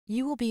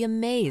You will be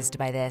amazed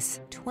by this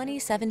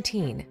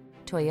 2017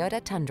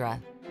 Toyota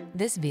Tundra.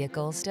 This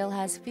vehicle still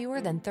has fewer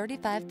than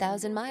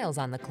 35,000 miles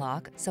on the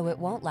clock, so it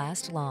won't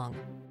last long.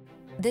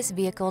 This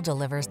vehicle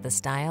delivers the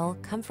style,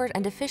 comfort,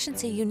 and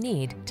efficiency you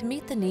need to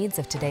meet the needs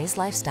of today's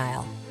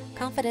lifestyle.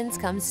 Confidence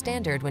comes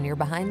standard when you're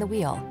behind the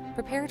wheel,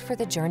 prepared for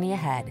the journey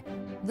ahead.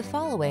 The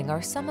following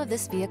are some of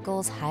this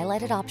vehicle's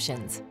highlighted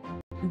options: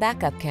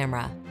 backup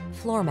camera,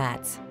 floor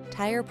mats,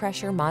 tire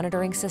pressure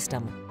monitoring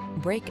system,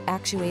 brake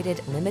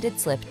actuated limited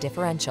slip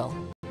differential,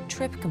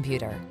 trip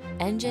computer,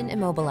 engine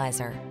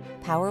immobilizer,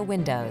 power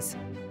windows.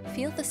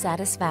 Feel the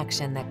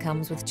satisfaction that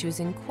comes with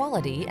choosing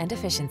quality and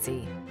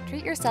efficiency.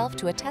 Treat yourself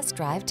to a test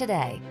drive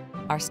today.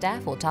 Our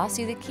staff will toss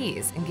you the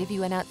keys and give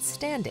you an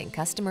outstanding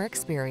customer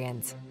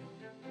experience.